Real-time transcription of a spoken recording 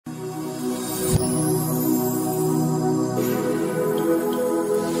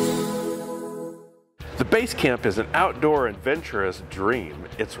Basecamp is an outdoor adventurous dream.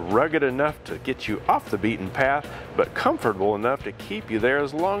 It's rugged enough to get you off the beaten path, but comfortable enough to keep you there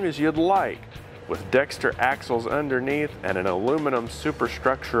as long as you'd like. With Dexter axles underneath and an aluminum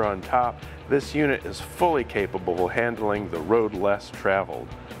superstructure on top, this unit is fully capable of handling the road less traveled.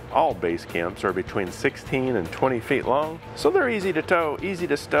 All Basecamps are between 16 and 20 feet long, so they're easy to tow, easy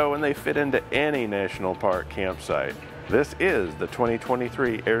to stow, and they fit into any national park campsite. This is the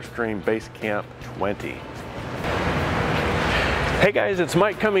 2023 Airstream Basecamp 20. Hey guys, it's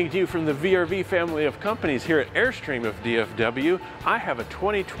Mike coming to you from the VRV family of companies here at Airstream of DFW. I have a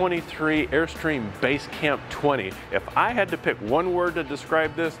 2023 Airstream Basecamp 20. If I had to pick one word to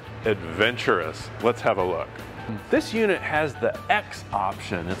describe this, adventurous. Let's have a look. This unit has the X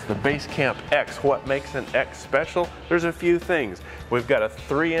option. It's the Basecamp X. What makes an X special? There's a few things. We've got a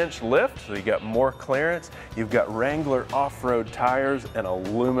 3-inch lift, so you got more clearance. You've got Wrangler off-road tires and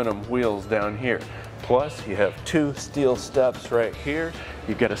aluminum wheels down here. Plus, you have 2 steel steps right here.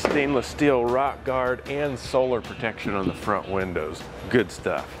 You've got a stainless steel rock guard and solar protection on the front windows. Good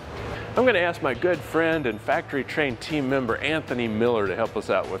stuff. I'm going to ask my good friend and factory trained team member Anthony Miller to help us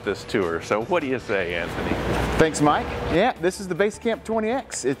out with this tour. So what do you say, Anthony? Thanks, Mike. Yeah, this is the Basecamp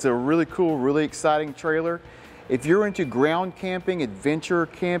 20X. It's a really cool, really exciting trailer. If you're into ground camping, adventure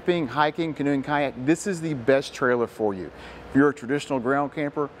camping, hiking, canoeing, kayak, this is the best trailer for you. If you're a traditional ground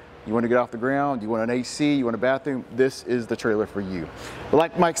camper, you want to get off the ground, you want an AC, you want a bathroom, this is the trailer for you. But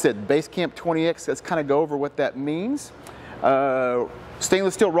like Mike said, Basecamp 20X, let's kind of go over what that means.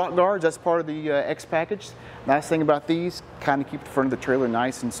 Stainless steel rock guards, that's part of the X package. Nice thing about these, kind of keep the front of the trailer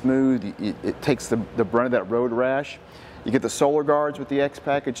nice and smooth. It takes the brunt of that road rash. You get the solar guards with the X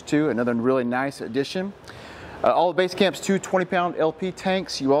package too, another really nice addition. All the Basecamp's 2 20-pound LP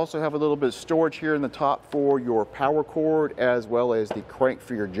tanks. You also have a little bit of storage here in the top for your power cord as well as the crank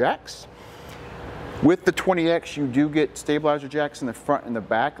for your jacks. With the 20X, you do get stabilizer jacks in the front and the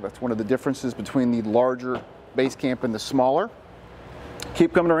back. That's one of the differences between the larger Basecamp and the smaller.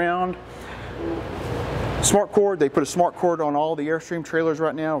 Keep coming around. Smart cord, they put a smart cord on all the Airstream trailers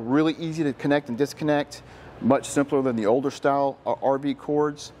right now. Really easy to connect and disconnect. Much simpler than the older style RV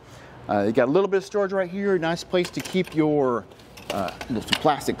cords. You got a little bit of storage right here. Nice place to keep your some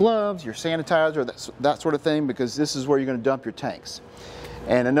plastic gloves, your sanitizer, that sort of thing, because this is where you're going to dump your tanks.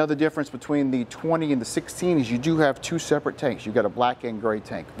 And another difference between the 20 and the 16 is you do have 2 separate tanks. You've got a black and gray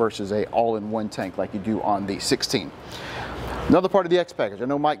tank versus a all-in-one tank like you do on the 16. Another part of the X package, I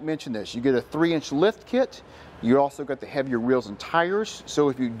know Mike mentioned this, you get a 3-inch lift kit. You also got the heavier wheels and tires. So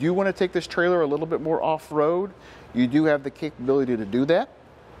if you do want to take this trailer a little bit more off-road, you do have the capability to do that.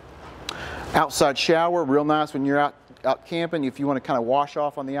 Outside shower, real nice when you're out camping. If you want to kind of wash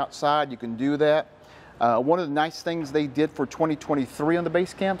off on the outside, you can do that. One of the nice things they did for 2023 on the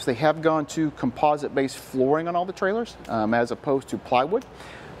Basecamps, they have gone to composite-based flooring on all the trailers as opposed to plywood.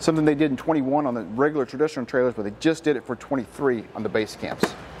 Something they did in 21 on the regular traditional trailers, but they just did it for 23 on the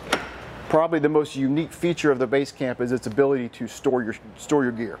Basecamps. Probably the most unique feature of the Basecamp is its ability to store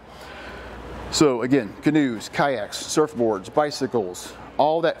your gear. So again, canoes, kayaks, surfboards, bicycles,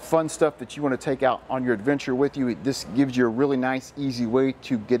 all that fun stuff that you want to take out on your adventure with you. This gives you a really nice, easy way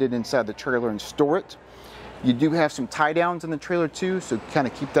to get it inside the trailer and store it. You do have some tie downs in the trailer too, so kind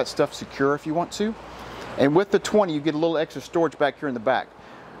of keep that stuff secure if you want to. And with the 20, you get a little extra storage back here in the back.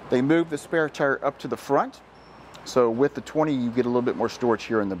 They moved the spare tire up to the front. So with the 20, you get a little bit more storage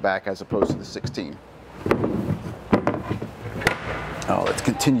here in the back as opposed to the 16. Oh, let's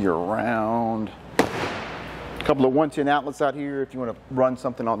continue around. A couple of 110 outlets out here. If you want to run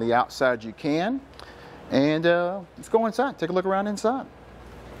something on the outside, you can. And let's go inside, take a look around inside.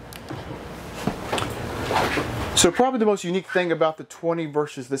 So probably the most unique thing about the 20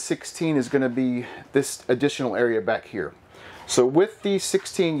 versus the 16 is going to be this additional area back here. So with the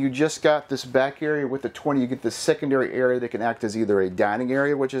 16, you just got this back area. With the 20, you get this secondary area that can act as either a dining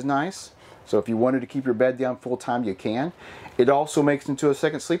area, which is nice. So if you wanted to keep your bed down full time, you can. It also makes into a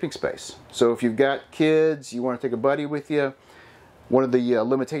second sleeping space. So if you've got kids, you want to take a buddy with you. One of the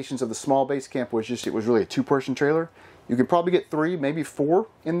limitations of the small Basecamp was just it was really a 2-person trailer. You can probably get 3, maybe 4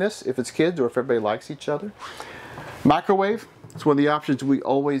 in this if it's kids or if everybody likes each other. Microwave, it's one of the options we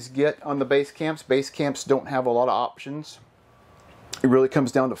always get on the Basecamps. Basecamps don't have a lot of options. It really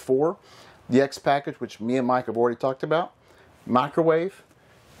comes down to 4. The X package, which me and Mike have already talked about. Microwave,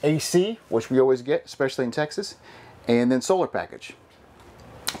 AC, which we always get, especially in Texas, and then solar package.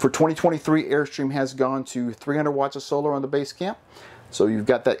 For 2023, Airstream has gone to 300 watts of solar on the Basecamp. So you've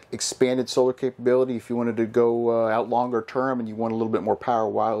got that expanded solar capability. If you wanted to go out longer term and you want a little bit more power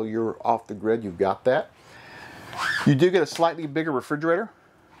while you're off the grid, you've got that. You do get a slightly bigger refrigerator.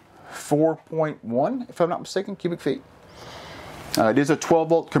 4.1, if I'm not mistaken, cubic feet. It is a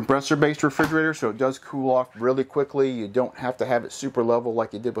 12-volt compressor-based refrigerator, so it does cool off really quickly. You don't have to have it super level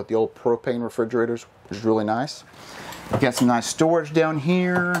like you did with the old propane refrigerators, which is really nice. You got some nice storage down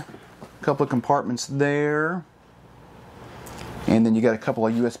here, a couple of compartments there, and then you got a couple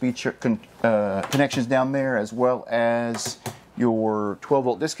of USB connections down there, as well as your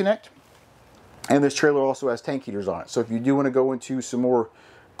 12-volt disconnect. And this trailer also has tank heaters on it, so if you do want to go into some more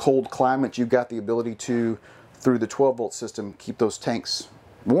cold climates, you've got the ability to, through the 12-volt system, keep those tanks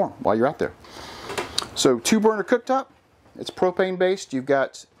warm while you're out there. So 2-burner cooktop. It's propane based. You've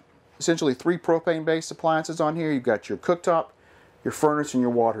got essentially 3 propane based appliances on here. You've got your cooktop, your furnace, and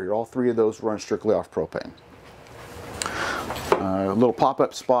your water. All 3 of those run strictly off propane. A little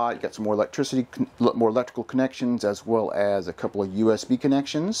pop-up spot. You got some more electrical connections, as well as a couple of USB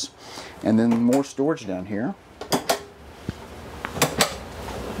connections, and then more storage down here.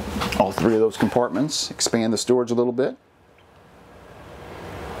 All 3 of those compartments expand the storage a little bit.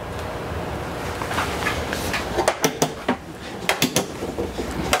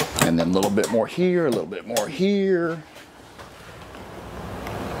 And then a little bit more here, a little bit more here.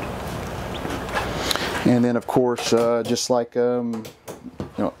 And then of course, just like you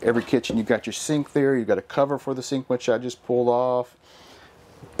know, every kitchen, you've got your sink there. You've got a cover for the sink, which I just pulled off.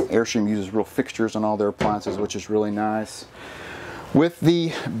 Airstream uses real fixtures on all their appliances, which is really nice. With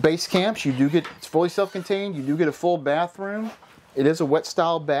the base camps, you do get, it's fully self-contained, you do get a full bathroom. It is a wet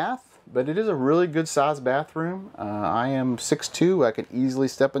style bath, but it is a really good sized bathroom. I am 6'2", I can easily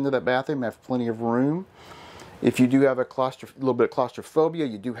step into that bathroom, I have plenty of room. If you do have a little bit of claustrophobia,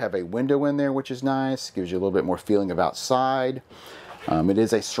 you do have a window in there, which is nice. Gives you a little bit more feeling of outside. It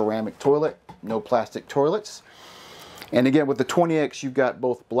is a ceramic toilet, no plastic toilets. And again, with the 20X, you've got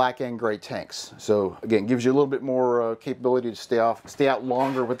both black and gray tanks. So again, gives you a little bit more capability to stay out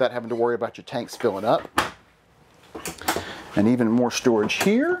longer without having to worry about your tanks filling up. And even more storage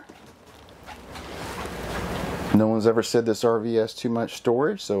here. No one's ever said this RV has too much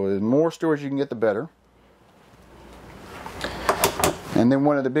storage, so the more storage you can get, the better. And then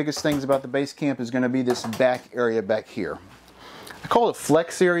one of the biggest things about the base camp is going to be this back area back here. I call it a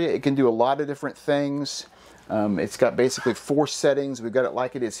flex area. It can do a lot of different things. It's got basically 4 settings. We've got it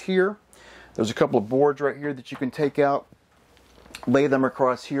like it is here. There's a couple of boards right here that you can take out, lay them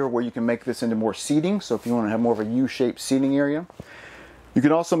across here where you can make this into more seating. So if you want to have more of a U-shaped seating area. You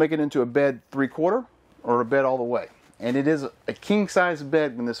can also make it into a bed 3/4 or a bed all the way. And it is a king-size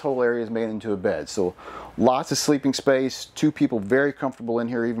bed when this whole area is made into a bed. So lots of sleeping space, 2 people very comfortable in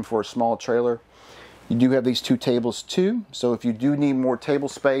here even for a small trailer. You do have these 2 tables too, so if you do need more table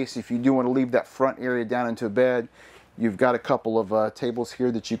space, if you do want to leave that front area down into a bed, you've got a couple of tables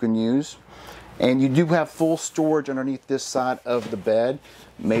here that you can use. And you do have full storage underneath this side of the bed.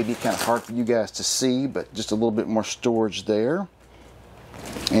 Maybe kind of hard for you guys to see, but just a little bit more storage there.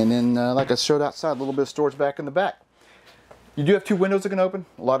 And then like I showed outside, a little bit of storage back in the back. You do have 2 windows that can open.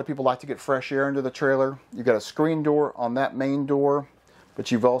 A lot of people like to get fresh air into the trailer. You've got a screen door on that main door,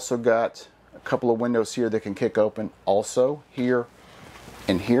 but you've also got a couple of windows here that can kick open, also here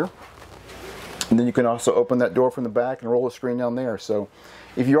and here. And then you can also open that door from the back and roll the screen down there. So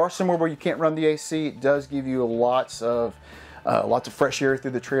if you are somewhere where you can't run the AC, it does give you lots of fresh air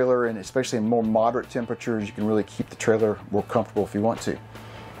through the trailer, and especially in more moderate temperatures, you can really keep the trailer more comfortable if you want to.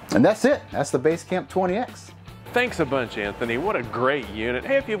 And that's it. That's the Basecamp 20X. Thanks a bunch, Anthony. What a great unit.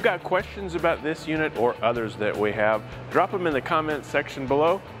 Hey, if you've got questions about this unit or others that we have, drop them in the comments section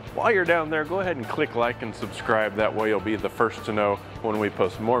below. While you're down there, go ahead and click like and subscribe. That way you'll be the first to know when we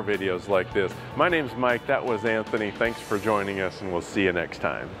post more videos like this. My name's Mike. That was Anthony. Thanks for joining us, and we'll see you next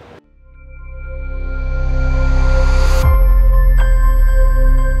time.